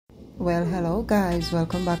Well, hello guys,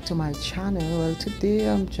 welcome back to my channel. Well, today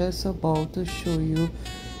I'm just about to show you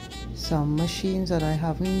some machines that I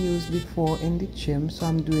haven't used before in the gym. So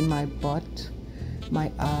I'm doing my butt,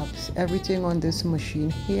 my abs, everything on this machine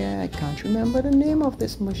here. I can't remember the name of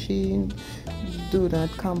this machine, do not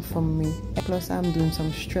come from me. Plus I'm doing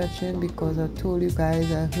some stretching because I told you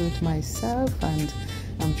guys I hurt myself and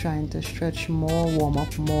I'm trying to stretch more, warm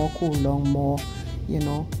up more, cool down more,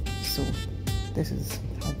 so this is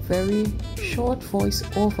a very short voice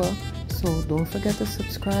over, so don't forget to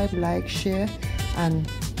subscribe, like, share and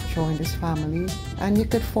join this family, and you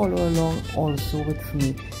could follow along also with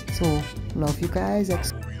me. So love you guys.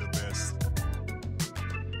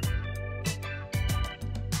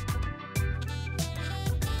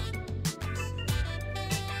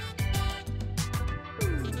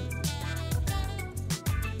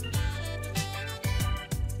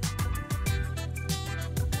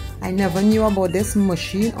 I never knew about this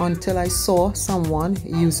machine until I saw someone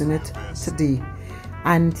using it today.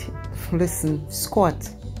 And listen, squat,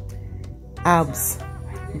 abs,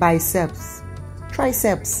 biceps,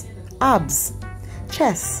 triceps, abs,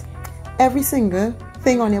 chest, every single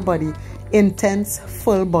thing on your body, intense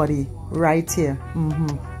full body right here.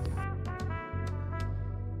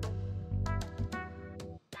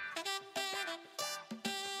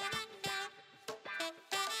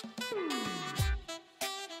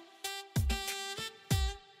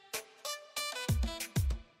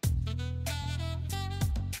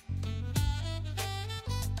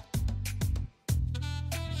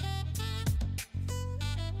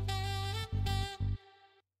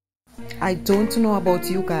 I don't know about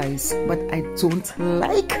you guys, but I don't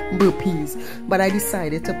like burpees. But I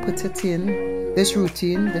decided to put it in this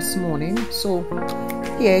routine this morning. So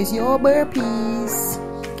here's your burpees.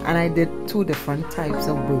 And I did 2 different types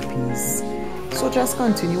of burpees. So just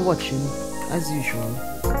continue watching as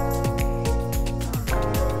usual.